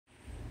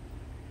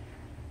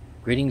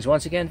Greetings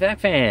once again, vac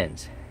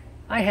fans.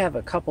 I have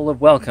a couple of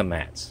welcome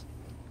mats.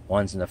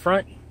 One's in the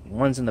front,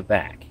 one's in the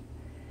back.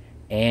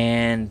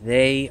 And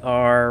they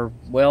are,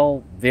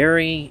 well,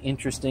 very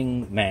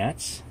interesting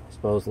mats. I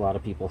suppose a lot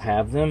of people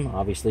have them.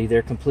 Obviously,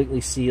 they're completely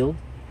sealed.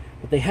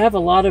 But they have a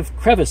lot of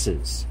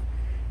crevices,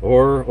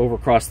 or over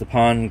across the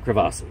pond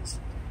crevasses.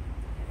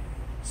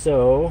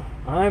 So,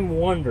 I'm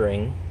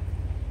wondering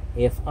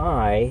if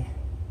I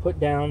put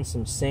down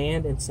some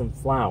sand and some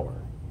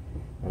flour,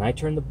 and I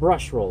turn the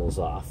brush rolls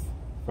off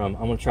from,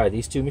 I'm going to try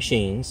these two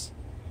machines,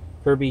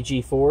 Kirby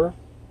G4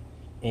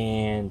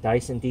 and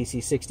Dyson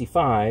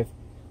DC65.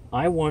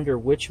 I wonder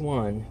which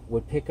one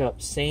would pick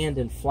up sand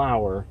and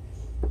flour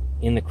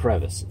in the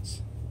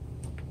crevices.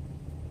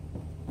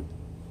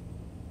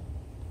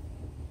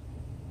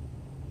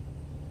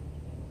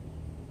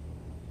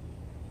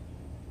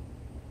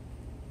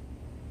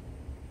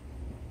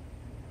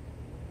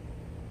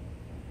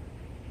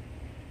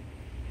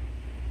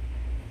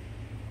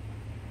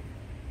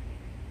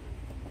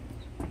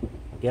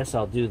 Guess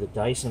I'll do the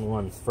Dyson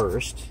one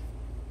first.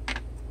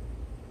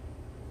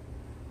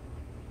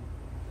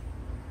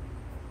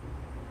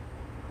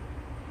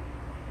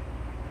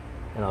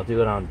 And I'll do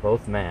it on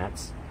both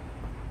mats.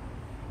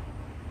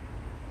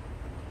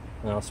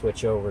 And I'll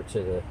switch over to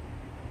the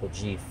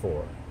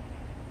G4.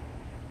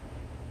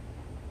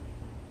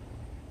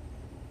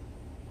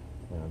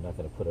 Now, I'm not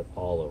going to put it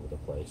all over the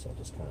place. I'll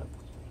just kind of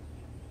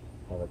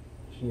have it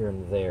here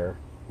and there.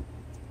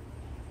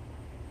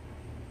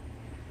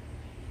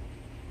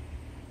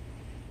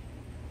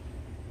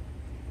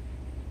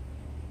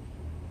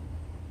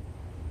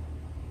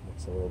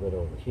 A little bit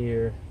over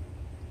here.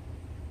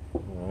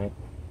 Alright.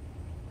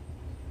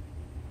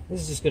 This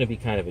is just going to be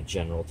kind of a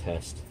general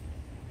test.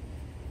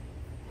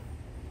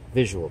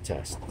 Visual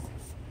test.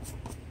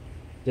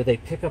 Do they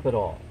pick up at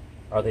all?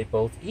 Are they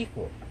both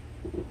equal?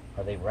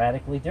 Are they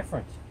radically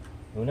different?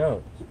 Who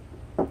knows?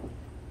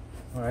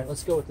 Alright,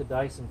 let's go with the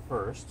Dyson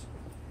first.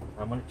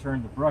 I'm going to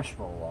turn the brush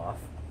roll off.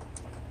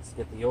 Let's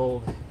get the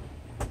old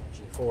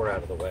G4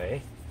 out of the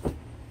way.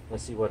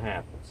 Let's see what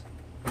happens.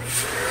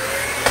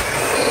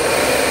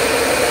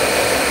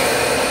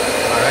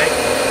 Alright,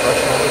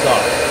 brush roll is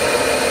off.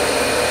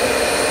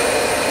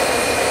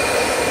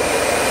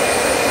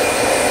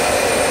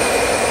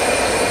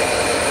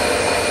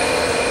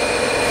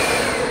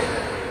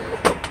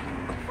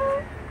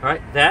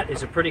 Alright, that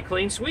is a pretty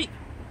clean sweep.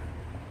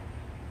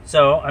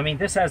 So, I mean,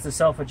 this has the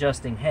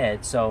self-adjusting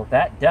head, so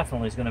that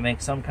definitely is going to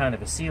make some kind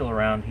of a seal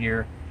around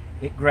here.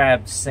 It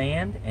grabbed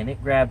sand and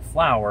it grabbed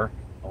flour.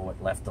 Oh,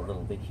 it left a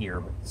little bit here,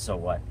 but so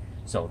what?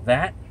 So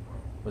that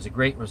was a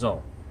great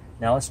result.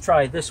 Now let's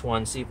try this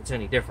one, see if it's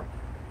any different.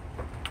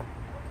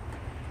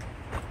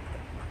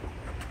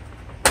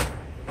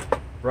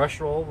 Brush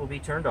roll will be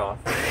turned off.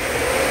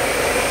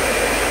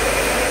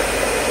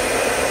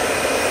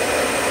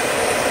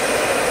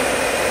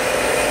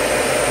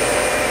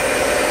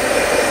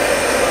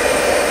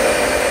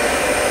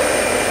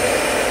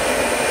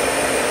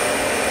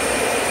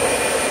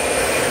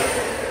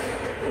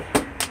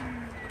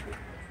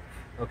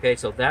 Okay,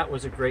 so that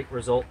was a great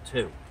result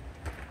too.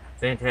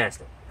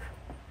 Fantastic.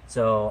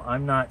 So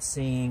I'm not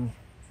seeing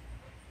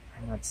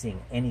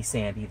any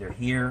sand either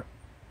here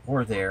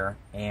or there,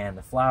 and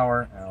the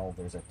flour, oh,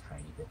 there's a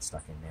tiny bit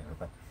stuck in there,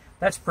 but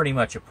that's pretty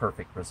much a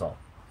perfect result.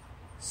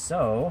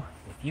 So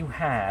if you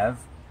have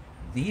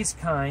these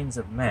kinds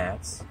of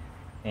mats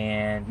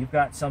and you've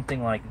got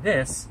something like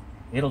this,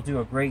 it'll do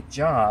a great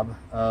job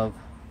of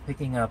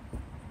picking up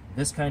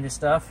this kind of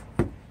stuff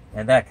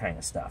and that kind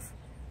of stuff.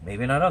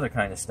 Maybe not other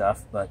kind of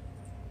stuff, but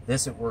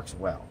this, it works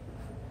well.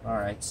 All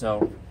right,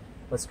 so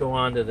let's go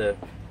on to the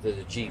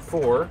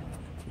G4.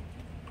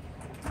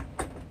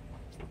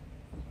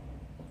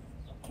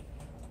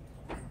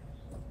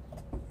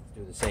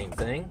 Do the same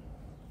thing.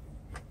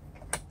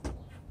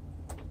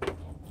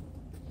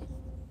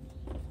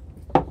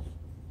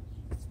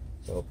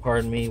 So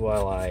pardon me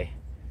while I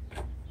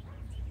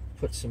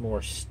put some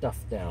more stuff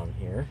down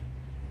here.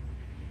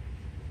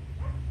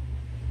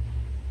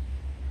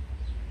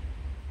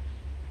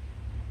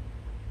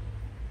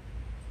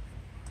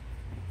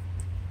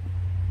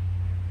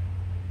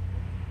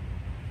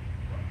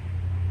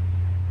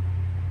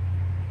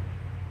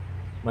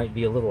 Might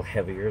be a little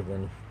heavier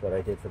than what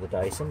I did for the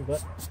Dyson,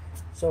 but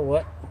so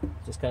what?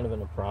 Just kind of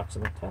an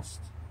approximate test.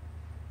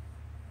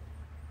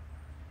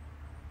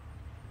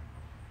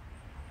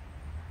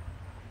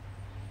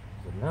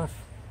 Good enough.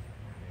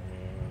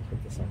 And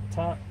put this on the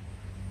top.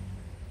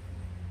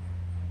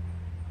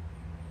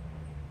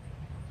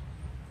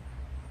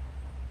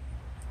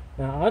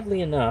 Now, oddly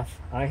enough,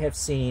 I have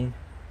seen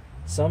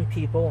some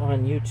people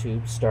on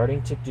YouTube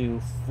starting to do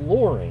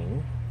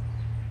flooring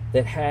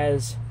that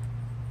has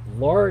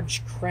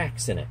large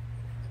cracks in it.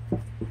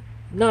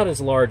 Not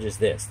as large as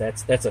this.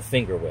 That's a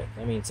finger width.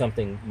 I mean,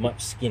 something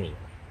much skinnier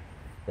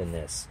than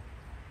this.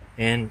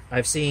 And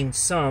I've seen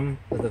some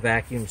of the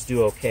vacuums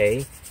do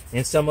okay,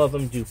 and some of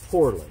them do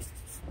poorly.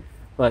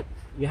 But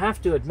you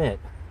have to admit,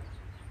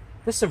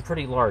 there's some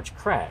pretty large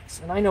cracks.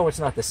 And I know it's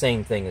not the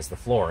same thing as the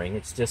flooring.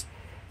 It's just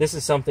This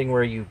is something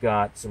where you've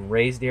got some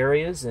raised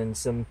areas and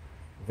some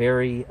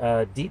very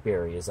deep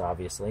areas,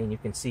 obviously, and you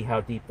can see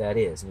how deep that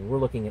is. And we're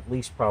looking at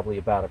least probably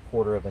about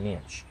 1/4 of an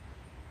inch.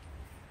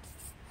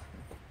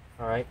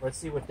 All right, let's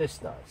see what this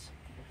does.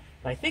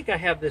 I think I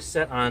have this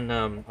set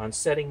on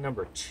setting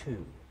number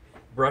 2.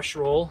 Brush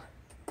roll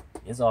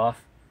is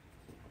off.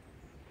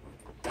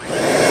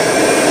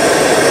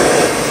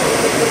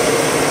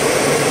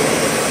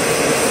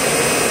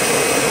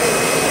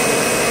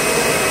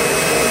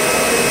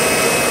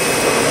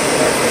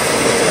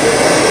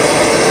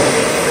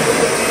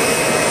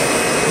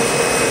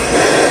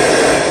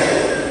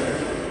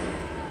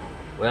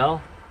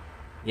 Well,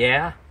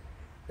 yeah,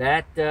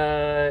 that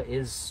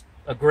is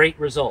a great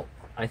result.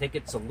 I think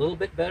it's a little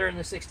bit better in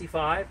the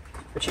 65,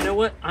 but you know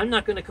what? I'm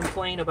not going to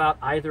complain about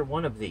either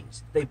one of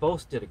these. They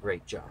both did a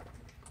great job.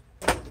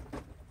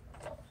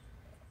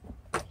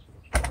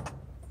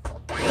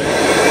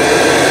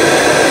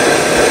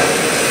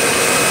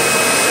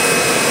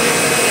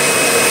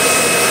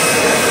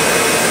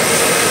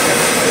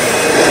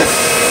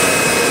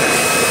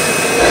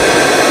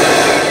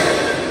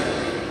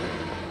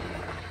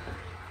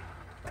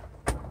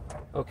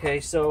 Okay,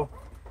 so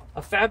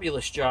a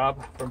fabulous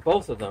job from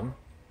both of them.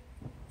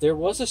 There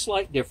was a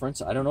slight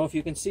difference. I don't know if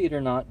you can see it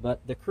or not,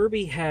 but the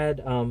Kirby had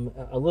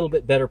a little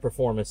bit better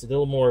performance, a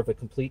little more of a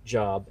complete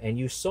job, and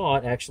you saw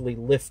it actually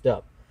lift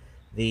up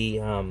the,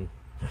 I was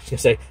going to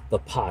say the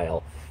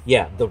pile.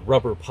 Yeah, the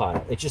rubber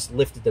pile. It just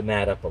lifted the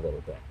mat up a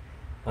little bit.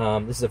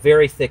 This is a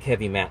very thick,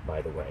 heavy mat,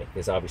 by the way,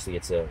 because obviously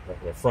it's a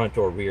front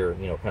or rear,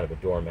 you know, kind of a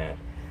doormat.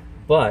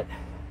 But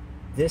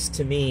this,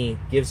 to me,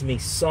 gives me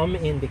some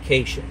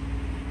indication,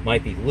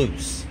 might be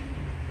loose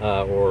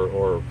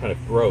or kind of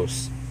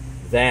gross,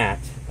 that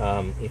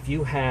if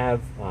you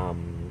have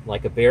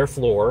like a bare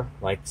floor,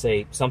 like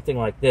say something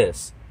like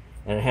this,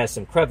 and it has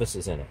some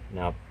crevices in it.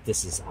 Now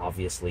this is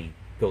obviously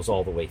goes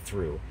all the way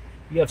through.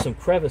 You have some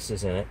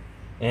crevices in it,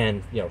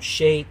 and you know,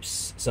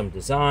 shapes, some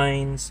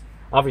designs.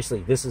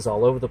 Obviously this is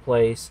all over the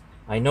place.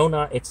 I know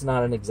it's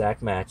not an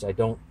exact match. I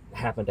don't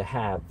happen to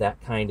have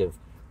that kind of,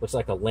 looks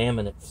like a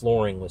laminate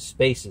flooring with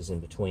spaces in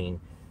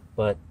between.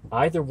 But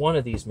either one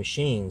of these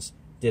machines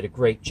did a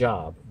great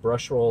job.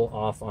 Brush roll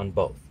off on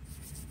both.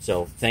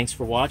 So thanks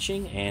for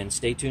watching, and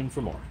stay tuned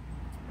for more.